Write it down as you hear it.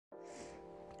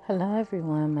Hello,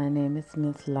 everyone. My name is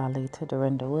Miss Lalita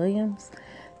Dorinda Williams,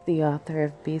 the author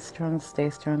of Be Strong, Stay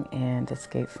Strong, and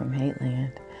Escape from Hate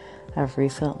Land. I've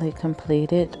recently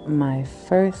completed my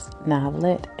first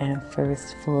novelette and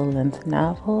first full-length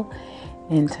novel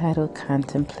entitled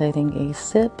Contemplating a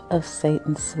Sip of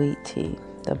Satan's Sweet Tea.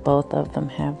 The both of them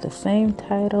have the same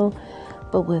title,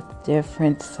 but with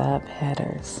different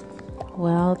subheaders.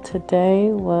 Well,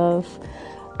 today was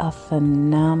a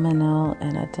phenomenal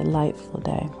and a delightful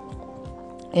day.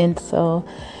 And so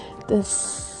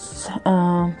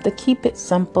the Keep It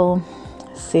Simple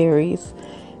series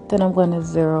that I'm going to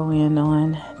zero in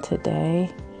on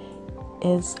today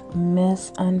is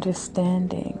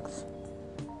misunderstandings.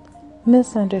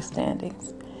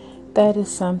 Misunderstandings. That is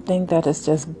something that is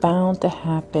just bound to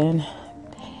happen,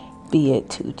 be it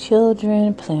two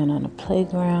children playing on a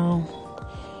playground,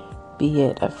 be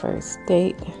it a first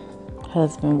date,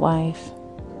 husband, wife,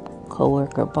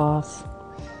 co-worker, boss,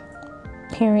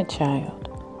 parent-child.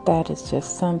 That is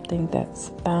just something that's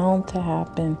bound to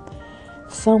happen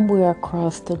somewhere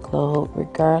across the globe,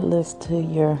 regardless to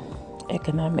your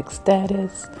economic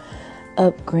status,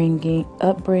 upbringing,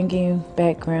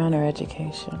 background, or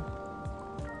education.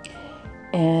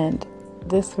 And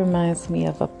this reminds me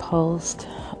of a post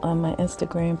on my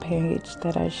Instagram page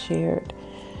that I shared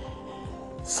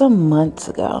some months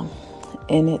ago.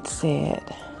 And it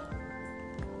said,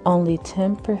 only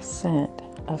 10%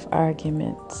 of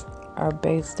arguments are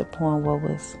based upon what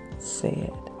was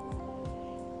said.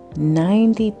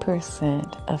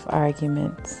 90% of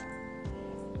arguments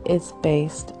is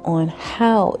based on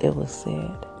how it was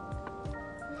said.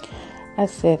 I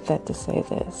said that to say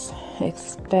this,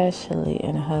 especially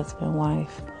in a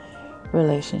husband-wife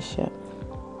relationship.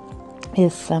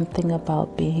 It's something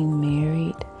about being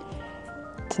married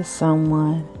to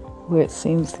someone where it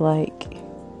seems like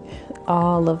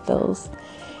all of those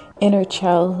inner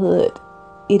childhood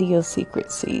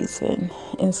idiosyncrasies and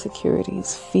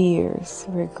insecurities, fears,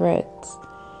 regrets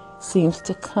seems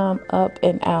to come up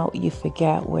and out. You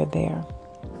forget we're there.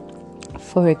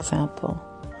 For example,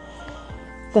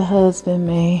 the husband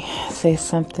may say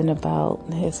something about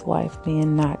his wife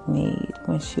being knock-kneed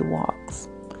when she walks.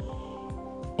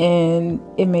 And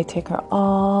it may take her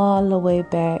all the way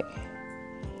back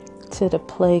to the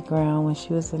playground when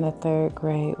she was in the third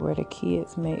grade, where the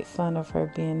kids made fun of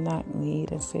her being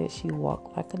knock-kneed and said she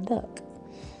walked like a duck.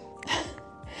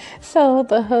 So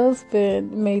the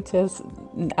husband may just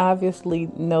obviously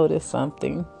notice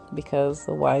something because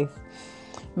the wife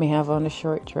may have on a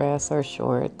short dress or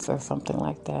shorts or something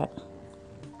like that.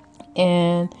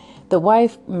 And the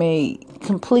wife may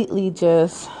completely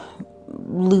just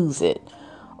lose it,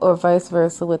 or vice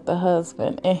versa with the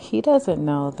husband. And he doesn't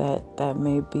know that that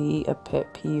may be a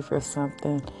pet peeve or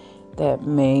something that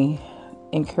may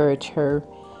encourage her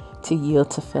to yield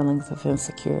to feelings of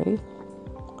insecurity.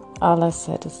 All I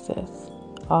said is this.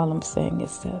 All I'm saying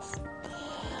is this.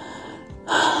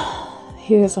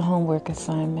 Here's a homework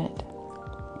assignment.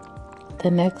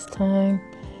 The next time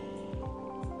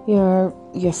your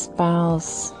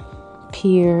spouse,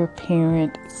 peer,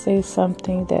 parent say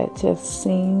something that just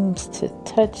seems to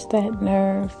touch that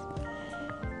nerve,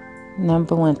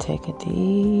 number one, take a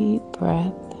deep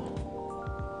breath.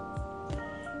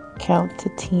 Count to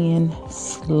 10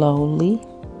 slowly.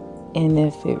 And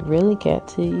if it really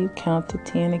gets to you, count to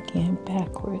 10 again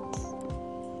backwards.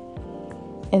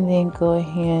 And then go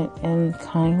ahead and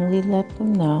kindly let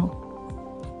them know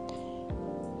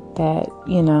that,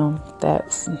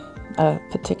 that's a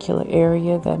particular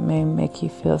area that may make you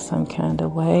feel some kind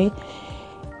of way.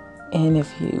 And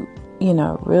if you,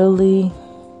 really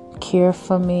care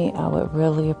for me, I would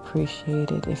really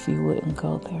appreciate it if you wouldn't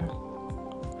go there.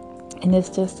 And it's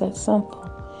just that simple.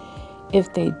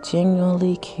 If they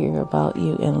genuinely care about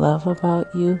you and love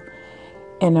about you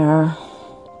and are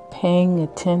paying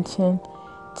attention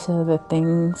to the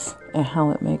things and how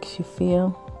it makes you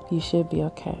feel, you should be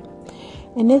okay.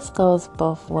 And this goes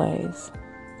both ways.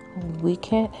 We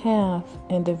can't have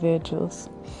individuals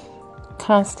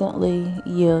constantly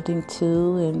yielding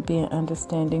to and being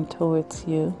understanding towards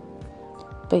you,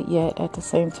 but yet at the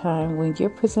same time, when you're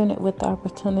presented with the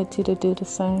opportunity to do the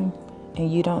same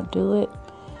and you don't do it,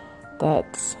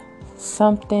 that's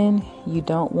something you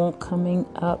don't want coming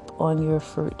up on your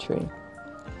fruit tree.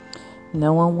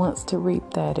 No one wants to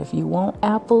reap that. If you want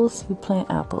apples, you plant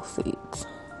apple seeds.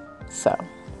 So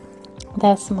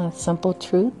that's my simple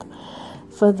truth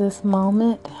for this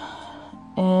moment.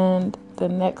 And the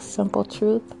next simple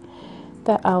truth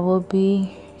that I will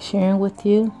be sharing with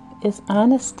you is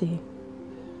honesty.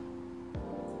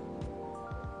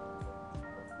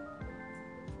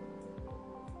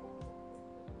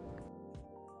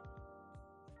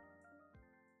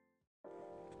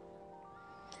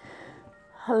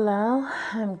 Hello,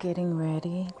 I'm getting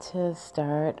ready to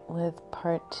start with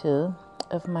part 2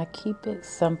 of my Keep It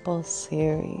Simple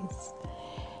series.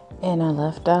 And I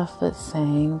left off with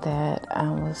saying that I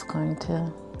was going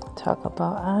to talk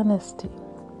about honesty.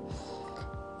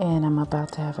 And I'm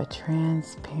about to have a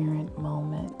transparent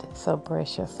moment. So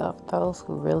brace yourself. Those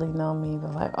who really know me, they're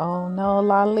like, oh no,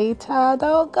 Lalita,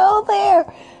 don't go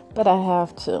there. But I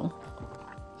have to.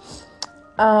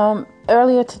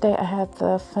 Earlier today, I had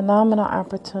the phenomenal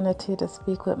opportunity to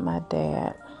speak with my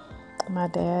dad. My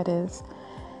dad is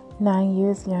 9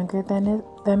 years younger than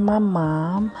my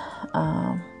mom,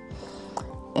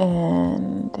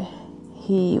 and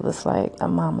he was like a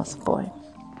mama's boy.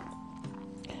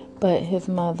 But his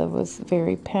mother was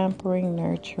very pampering,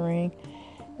 nurturing,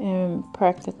 and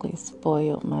practically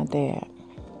spoiled my dad.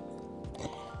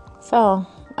 So,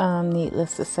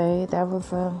 needless to say, that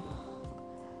was a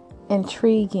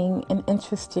intriguing and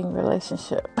interesting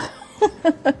relationship.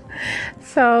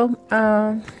 So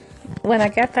when I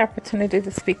got the opportunity to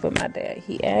speak with my dad,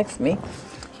 he asked me,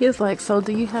 he was like, so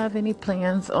do you have any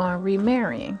plans on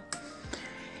remarrying?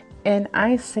 And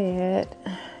I said,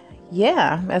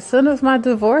 yeah, as soon as my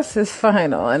divorce is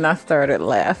final. And I started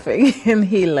laughing and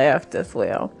he laughed as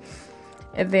well.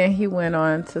 And then he went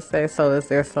on to say, so is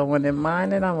there someone in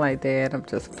mind? And I'm like, Dad, I'm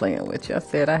just playing with you. I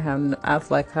said, I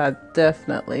was like, I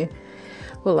definitely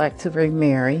would like to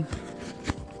remarry.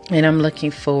 And I'm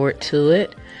looking forward to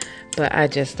it. But I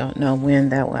just don't know when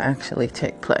that will actually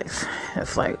take place.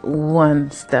 It's like one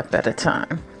step at a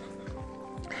time.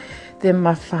 Then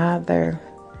my father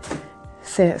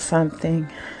said something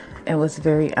and was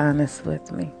very honest with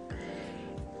me.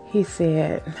 He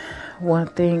said, one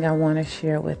thing I want to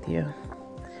share with you.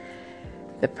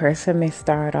 The person may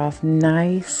start off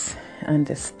nice,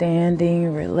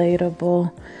 understanding,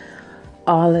 relatable,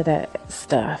 all of that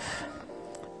stuff.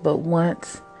 But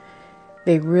once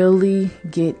they really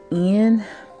get in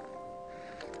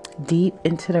deep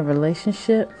into the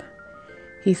relationship,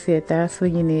 he said that's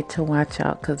when you need to watch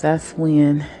out, because that's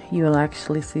when you'll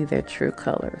actually see their true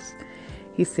colors.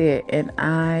 He said, and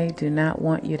I do not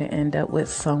want you to end up with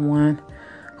someone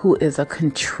who is a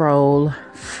control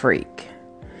freak.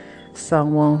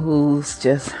 Someone who's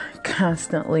just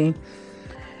constantly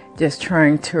just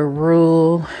trying to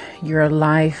rule your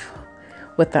life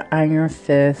with the iron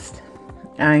fist,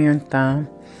 iron thumb,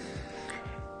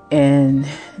 and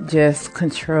just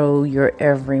control your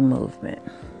every movement.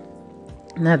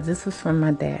 Now, this was from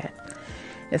my dad.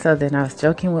 And so then I was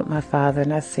joking with my father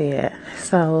and I said,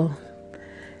 so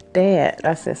Dad,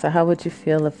 I said, so how would you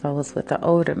feel if I was with an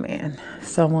older man?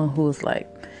 Someone who's like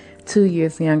 2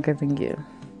 years younger than you.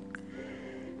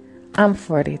 I'm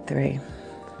 43.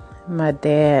 My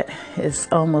dad is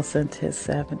almost into his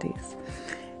 70s.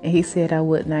 And he said I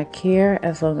would not care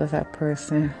as long as that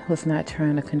person was not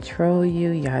trying to control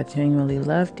you. Y'all genuinely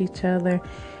loved each other.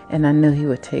 And I knew he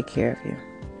would take care of you.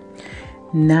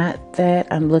 Not that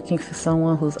I'm looking for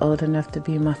someone who's old enough to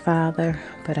be my father,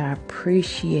 but I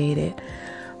appreciated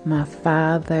my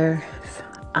father's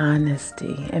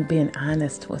honesty and being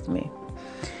honest with me.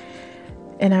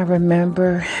 And I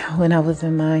remember when I was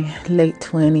in my late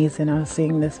 20s and I was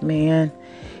seeing this man.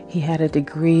 He had a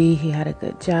degree, he had a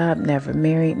good job, never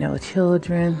married, no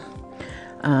children,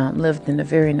 lived in a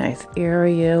very nice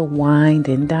area, wined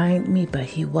and dined me, but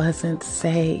he wasn't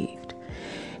saved.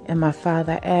 And my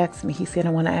father asked me, he said,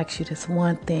 I want to ask you this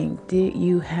one thing. Did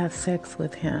you have sex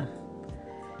with him?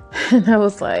 And I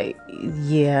was like,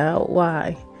 yeah,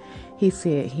 why? He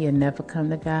said he'll never come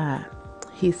to God.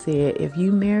 He said, if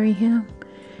you marry him,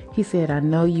 he said, I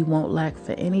know you won't lack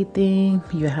for anything.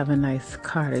 You have a nice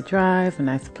car to drive, a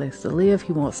nice place to live.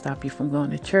 He won't stop you from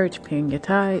going to church, paying your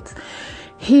tithes.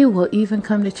 He will even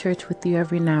come to church with you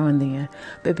every now and then.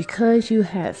 But because you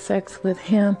had sex with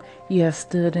him, you have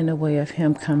stood in the way of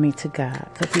him coming to God,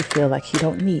 because you feel like you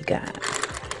don't need God.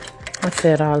 I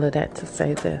said all of that to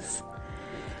say this.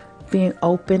 Being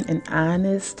open and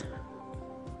honest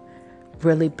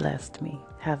really blessed me.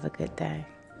 Have a good day.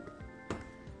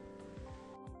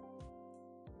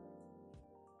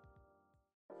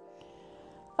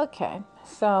 Okay,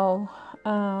 so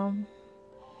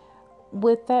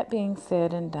with that being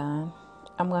said and done,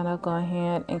 I'm going to go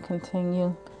ahead and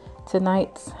continue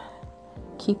tonight's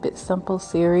Keep It Simple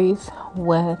series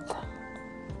with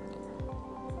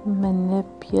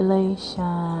manipulation.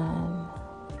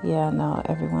 Yeah, I know,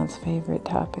 everyone's favorite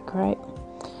topic, right?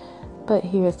 But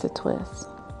here's the twist.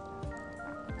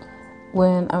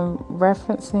 When I'm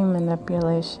referencing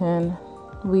manipulation,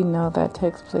 we know that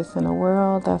takes place in the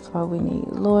world. That's why we need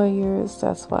lawyers.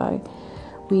 That's why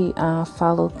we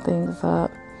follow things up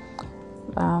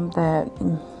that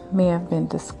may have been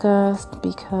discussed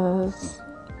because,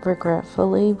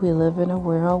 regretfully, we live in a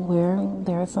world where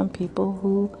there are some people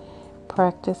who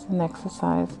practice and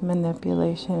exercise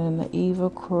manipulation in an evil,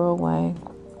 cruel way.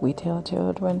 We tell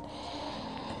children,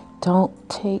 don't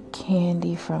take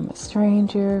candy from a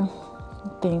stranger,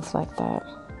 things like that.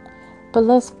 But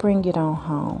let's bring it on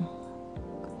home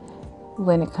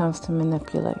when it comes to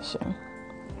manipulation.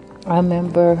 I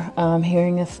remember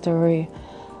hearing a story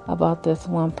about this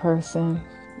one person.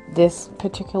 This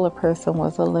particular person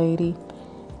was a lady,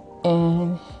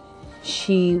 and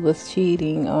she was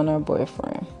cheating on her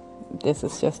boyfriend. This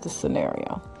is just a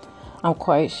scenario. I'm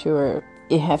quite sure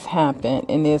it has happened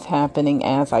and is happening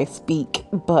as I speak,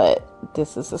 but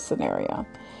this is a scenario.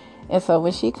 And so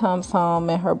when she comes home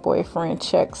and her boyfriend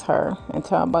checks her and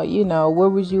talking about, where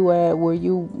was you at? Where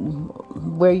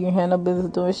you handle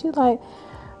business doing? She's like,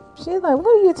 what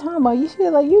are you talking about? You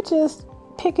feel like you just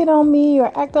picking on me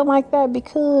or acting like that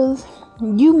because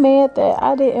you mad that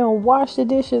I didn't wash the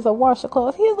dishes or wash the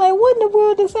clothes. He's like, what in the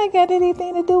world does that got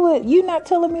anything to do with you not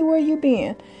telling me where you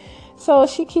been? So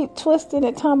she keep twisting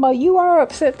it, talking about you are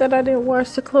upset that I didn't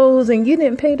wash the clothes and you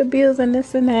didn't pay the bills and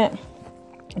this and that.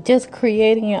 Just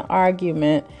creating an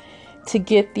argument to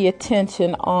get the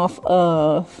attention off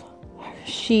of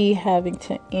she having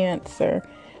to answer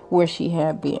where she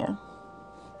had been.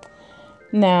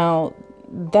 Now,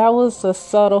 that was a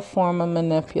subtle form of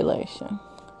manipulation.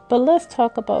 But let's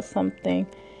talk about something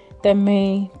that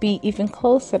may be even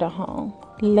closer to home.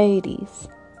 Ladies,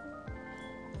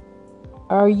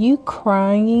 are you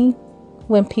crying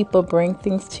when people bring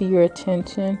things to your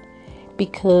attention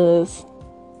because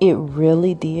it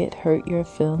really did hurt your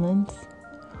feelings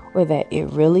or that it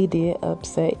really did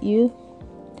upset you?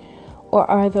 Or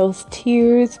are those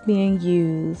tears being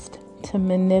used to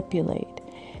manipulate,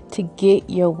 to get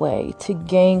your way, to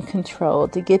gain control,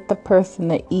 to get the person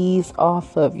to ease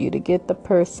off of you, to get the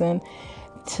person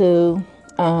to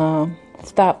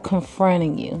stop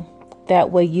confronting you?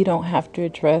 That way you don't have to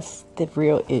address the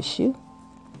real issue.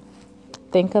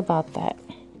 Think about that.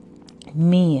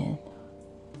 Men,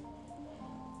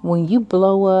 when you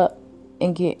blow up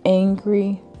and get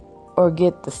angry or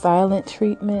get the silent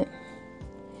treatment,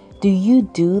 do you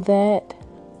do that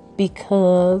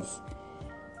because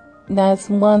that's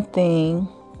one thing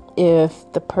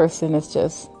if the person is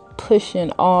just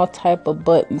pushing all type of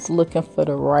buttons looking for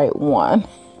the right one?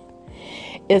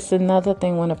 It's another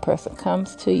thing when a person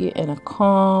comes to you in a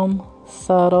calm,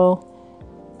 subtle,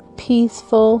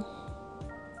 peaceful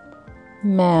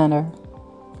manner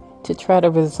to try to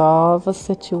resolve a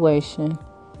situation,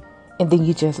 and then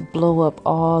you just blow up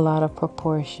all out of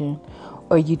proportion,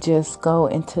 or you just go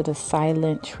into the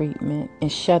silent treatment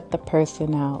and shut the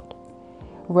person out,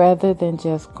 rather than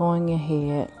just going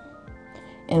ahead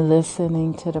and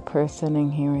listening to the person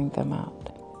and hearing them out.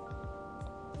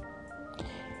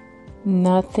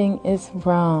 Nothing is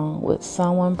wrong with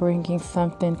someone bringing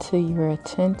something to your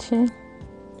attention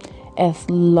as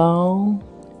long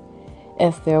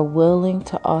as they're willing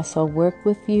to also work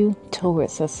with you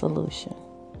towards a solution.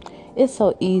 It's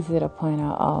so easy to point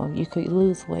out, oh, you could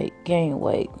lose weight, gain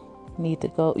weight. You need to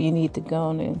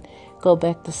go and go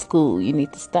back to school. You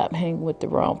need to stop hanging with the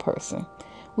wrong person.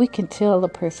 We can tell a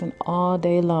person all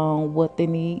day long what they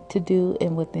need to do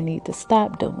and what they need to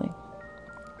stop doing.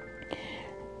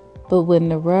 But when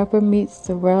the rubber meets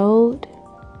the road,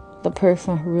 the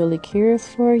person who really cares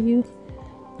for you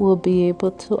will be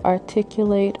able to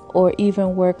articulate or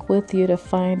even work with you to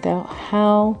find out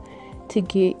how to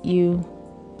get you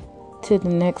to the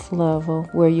next level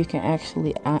where you can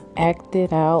actually act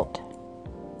it out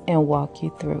and walk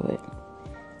you through it.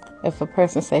 If a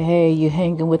person say, hey, you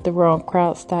hanging with the wrong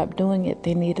crowd, stop doing it,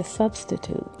 they need a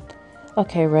substitute.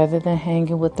 Okay, rather than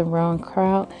hanging with the wrong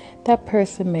crowd, that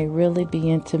person may really be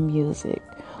into music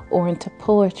or into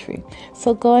poetry.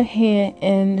 So go ahead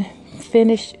and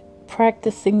finish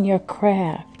practicing your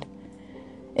craft,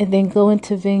 and then go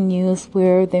into venues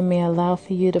where they may allow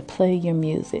for you to play your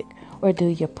music or do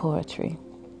your poetry.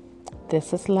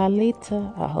 This is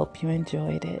Lalita. I hope you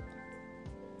enjoyed it.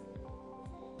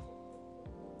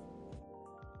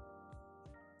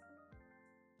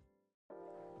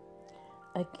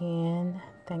 Again,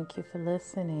 thank you for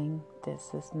listening.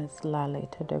 This is Miss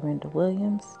Lalita Dorinda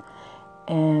Williams.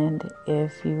 And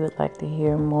if you would like to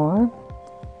hear more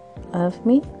of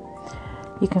me,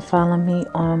 you can follow me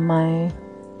on my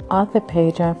author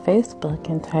page on Facebook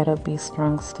entitled Be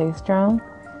Strong, Stay Strong.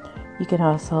 You can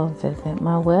also visit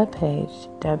my webpage,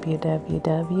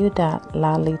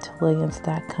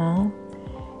 www.lalitawilliams.com.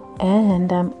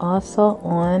 And I'm also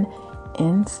on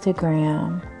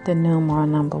Instagram, the numeral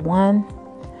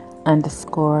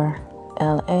 _1_LLITA.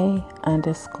 LA_LETA.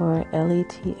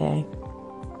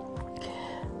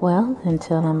 Well,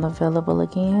 until I'm available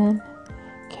again,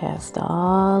 cast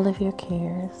all of your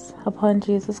cares upon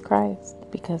Jesus Christ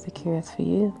because He cares for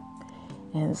you.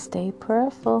 And stay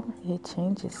prayerful. It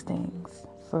changes things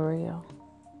for real.